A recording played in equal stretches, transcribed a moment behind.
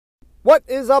What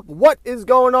is up? What is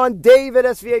going on? Dave at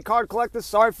SVA Card Collector.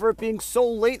 Sorry for it being so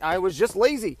late. I was just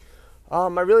lazy. I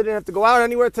really didn't have to go out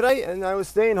anywhere today, and I was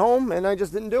staying home, and I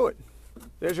just didn't do it.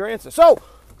 There's your answer. So,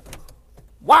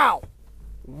 wow.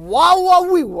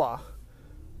 Wow.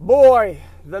 Boy,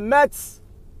 the Mets,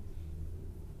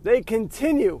 they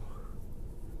continue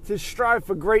to strive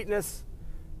for greatness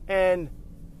and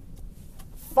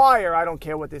fire, I don't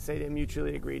care what they say, they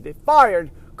mutually agreed. They fired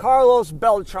Carlos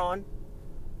Beltran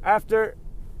after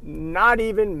not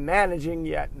even managing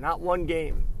yet, not one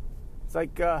game. It's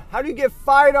like, how do you get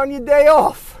fired on your day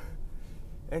off?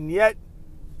 And yet,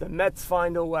 the Mets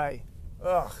find a way.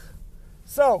 Ugh.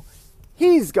 So,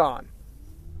 he's gone.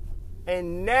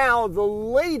 And now the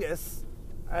latest,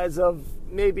 as of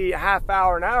maybe a half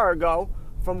hour, an hour ago,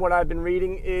 from what I've been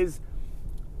reading, is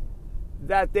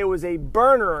that there was a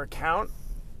burner account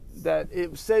that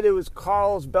it said it was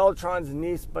Carlos Beltran's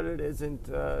niece, but it isn't.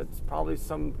 It's probably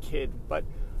some kid. But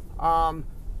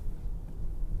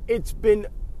it's been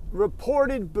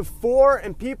reported before,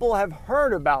 and people have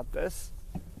heard about this.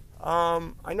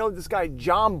 I know this guy,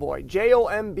 Jomboy,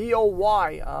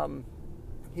 Jomboy.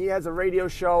 He has a radio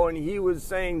show, and he was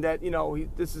saying that,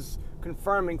 this is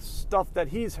confirming stuff that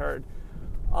he's heard,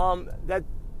 that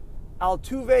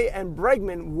Altuve and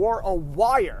Bregman wore a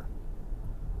wire,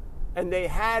 and they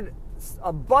had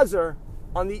a buzzer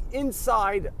on the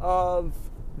inside of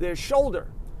their shoulder.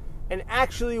 And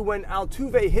actually, when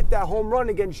Altuve hit that home run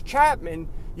against Chapman,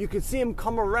 you could see him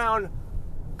come around,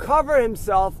 cover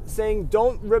himself, saying,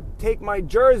 "Don't take my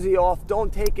jersey off,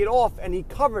 don't take it off," and he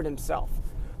covered himself.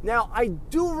 Now, I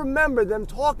do remember them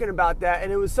talking about that,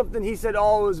 and it was something he said, it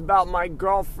was about my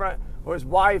girlfriend or his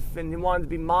wife, and he wanted to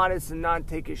be modest and not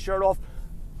take his shirt off.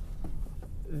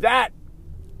 That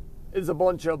is a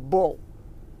bunch of bull.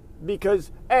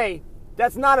 Because, A,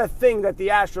 that's not a thing that the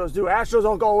Astros do. Astros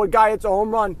don't go, a guy hits a home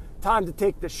run, time to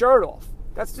take the shirt off.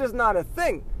 That's just not a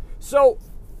thing. So,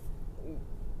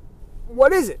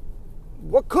 what is it?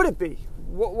 What could it be?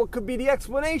 What could be the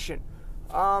explanation?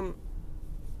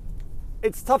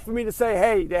 It's tough for me to say,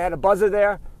 hey, they had a buzzer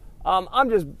there. I'm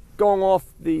just going off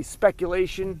the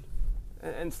speculation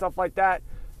and stuff like that.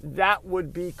 That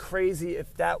would be crazy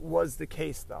if that was the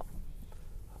case, though.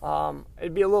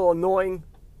 It'd be a little annoying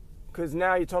because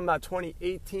now you're talking about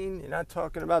 2018. You're not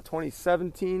talking about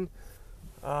 2017.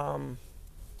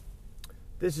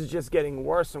 This is just getting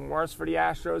worse and worse for the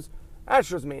Astros.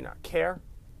 Astros may not care,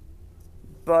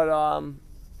 but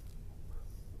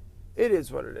it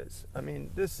is what it is. I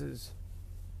mean, this is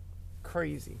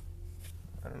crazy.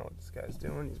 I don't know what this guy's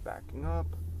doing. He's backing up.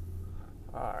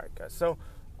 All right, guys. So,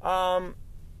 I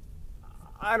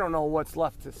don't know what's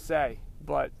left to say,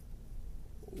 but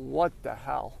what the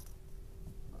hell?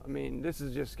 I mean, this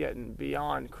is just getting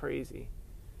beyond crazy.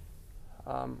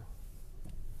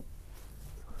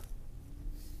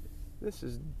 This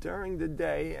is during the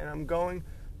day, and I'm going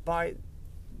by,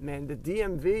 man, the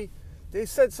DMV, they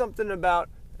said something about,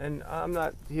 and I'm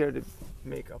not here to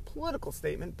make a political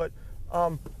statement, but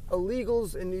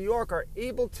illegals in New York are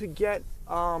able to get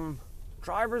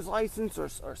driver's license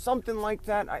or something like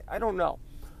that. I don't know.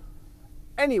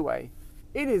 Anyway,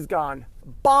 it has gone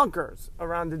bonkers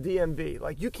around the DMV.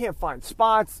 Like, you can't find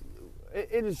spots.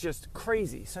 It is just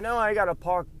crazy. So now I got to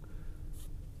park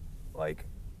like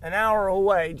an hour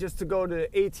away just to go to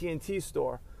the AT&T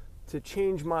store to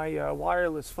change my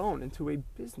wireless phone into a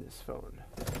business phone.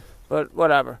 But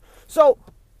whatever. So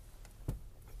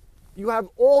you have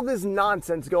all this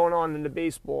nonsense going on in the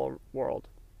baseball world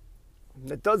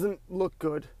that doesn't look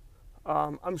good.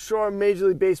 I'm sure Major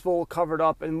League Baseball will cover it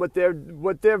up, and what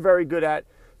they're very good at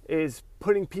is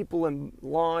putting people in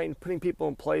line, putting people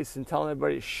in place, and telling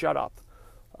everybody to shut up.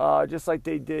 Just like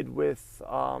they did with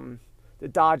the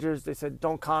Dodgers. They said,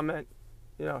 don't comment,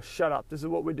 shut up. This is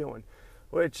what we're doing,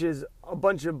 which is a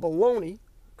bunch of baloney,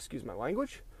 excuse my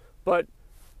language, but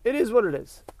it is what it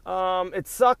is. It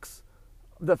sucks.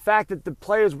 The fact that the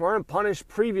players weren't punished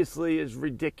previously is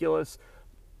ridiculous,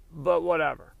 but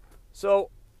whatever. So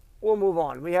we'll move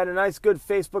on. We had a nice, good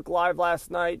Facebook Live last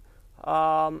night.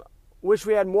 Wish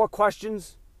we had more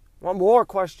questions. Want more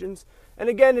questions. And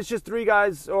again, it's just three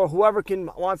guys or whoever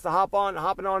wants to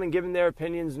hopping on and giving their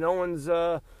opinions. No one's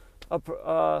a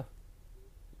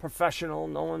professional.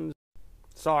 No one's...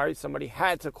 Sorry, somebody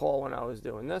had to call when I was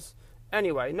doing this.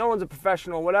 Anyway, no one's a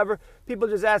professional, whatever. People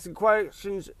just asking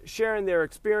questions, sharing their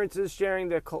experiences,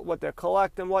 sharing what they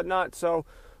collect and whatnot. So,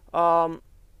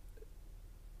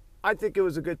 I think it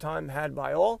was a good time had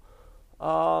by all.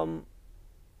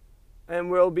 And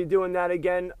we'll be doing that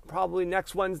again probably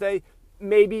next Wednesday.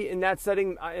 Maybe in that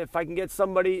setting, if I can get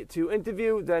somebody to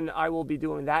interview, then I will be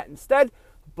doing that instead.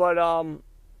 But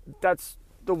that's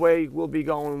the way we'll be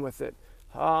going with it.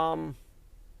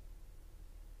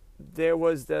 There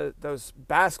was those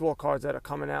basketball cards that are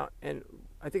coming out, and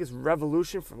I think it's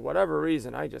Revolution for whatever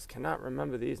reason. I just cannot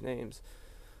remember these names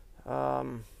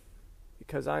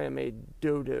because I am a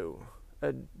dodo.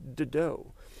 I'm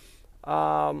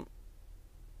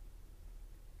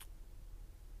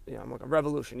like a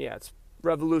Revolution. Yeah, it's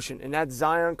Revolution. And that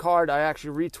Zion card, I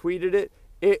actually retweeted it.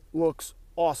 It looks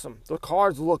awesome. The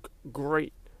cards look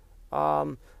great.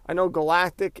 I know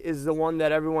Galactic is the one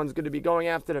that everyone's going to be going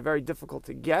after. They're very difficult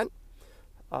to get.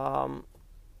 But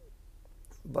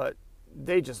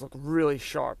they just look really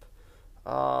sharp.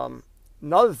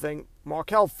 Another thing,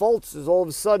 Markelle Fultz is all of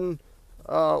a sudden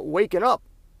waking up.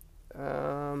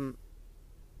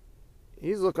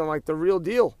 He's looking like the real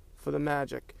deal for the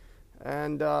Magic.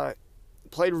 And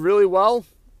played really well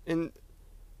in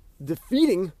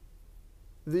defeating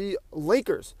the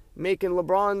Lakers, making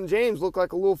LeBron James look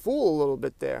like a little fool a little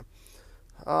bit there.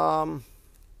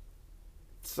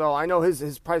 So I know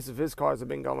his price of his cards have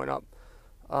been going up.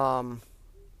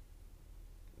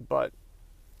 But,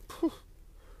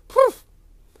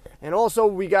 and also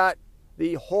we got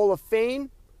the Hall of Fame.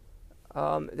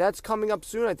 That's coming up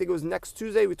soon. I think it was next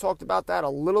Tuesday. We talked about that a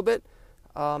little bit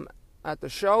at the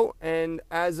show. And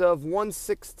as of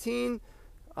 1/16,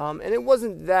 and it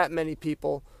wasn't that many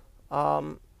people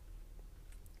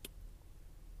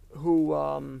who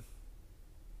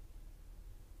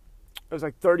it was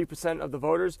like 30% of the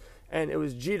voters, and it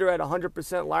was Jeter at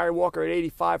 100%, Larry Walker at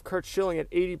 85%, Curt Schilling at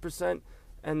 80%,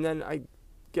 and then I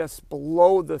guess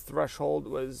below the threshold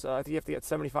was I think you have to get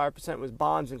 75% was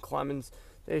Bonds and Clemens.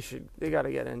 They got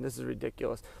to get in. This is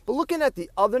ridiculous. But looking at the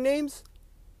other names,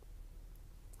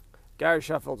 Gary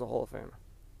Sheffield's a Hall of Famer.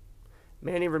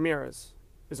 Manny Ramirez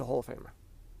is a Hall of Famer.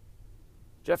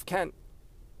 Jeff Kent,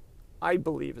 I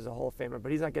believe, is a Hall of Famer,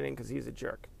 but he's not getting in because he's a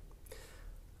jerk.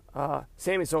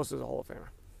 Sammy Sosa is a Hall of Famer.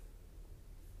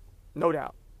 No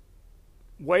doubt.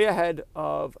 Way ahead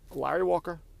of Larry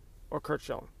Walker or Curt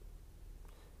Schilling.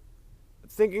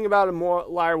 Thinking about it more,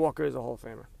 Larry Walker is a Hall of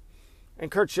Famer. And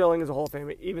Curt Schilling is a Hall of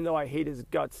Famer, even though I hate his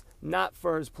guts. Not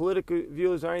for his political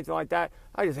views or anything like that.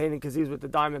 I just hate him because he's with the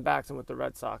Diamondbacks and with the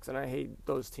Red Sox. And I hate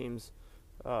those teams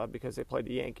because they played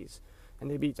the Yankees.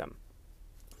 And they beat them.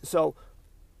 So,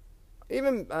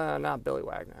 even, not Billy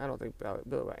Wagner. I don't think Billy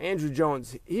Wagner. Andrew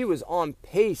Jones, he was on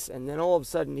pace. And then all of a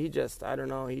sudden, he just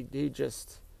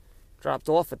dropped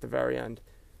off at the very end.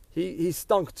 He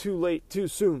stunk too late, too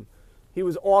soon. He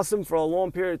was awesome for a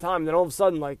long period of time. Then all of a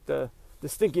sudden, like the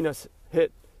stinkiness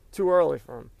hit too early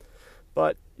for him.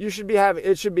 But it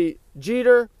should be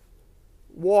Jeter,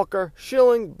 Walker,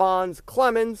 Schilling, Bonds,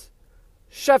 Clemens,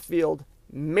 Sheffield,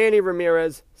 Manny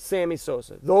Ramirez, Sammy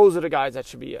Sosa. Those are the guys that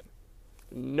should be in.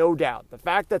 No doubt. The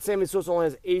fact that Sammy Sosa only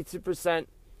has 80%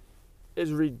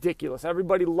 is ridiculous.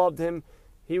 Everybody loved him.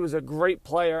 He was a great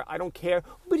player. I don't care.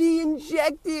 But he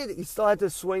injected. He still had to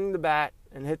swing the bat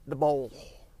and hit the bowl.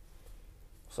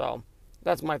 So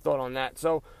that's my thought on that.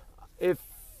 So if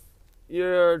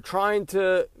you're trying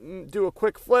to do a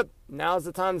quick flip, now's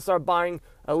the time to start buying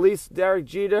at least Derek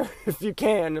Jeter if you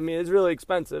can. I mean, it's really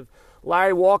expensive.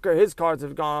 Larry Walker, his cards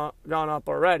have gone up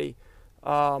already.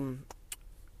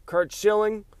 Curt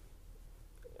Schilling,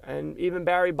 and even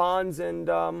Barry Bonds and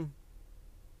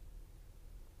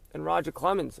Roger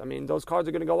Clemens. I mean, those cards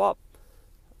are going to go up.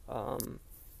 And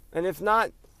if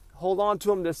not, hold on to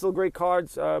them. They're still great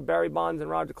cards. Barry Bonds and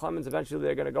Roger Clemens, eventually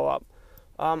they're going to go up.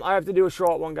 I have to do a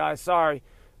short one, guys. Sorry.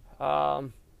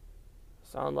 Sounds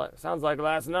like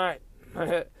last night.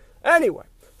 Anyway,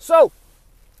 so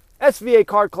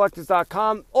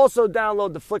SVAcardcollectors.com. Also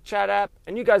download the Flick Chat app,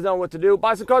 and you guys know what to do.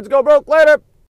 Buy some cards, go broke. Later.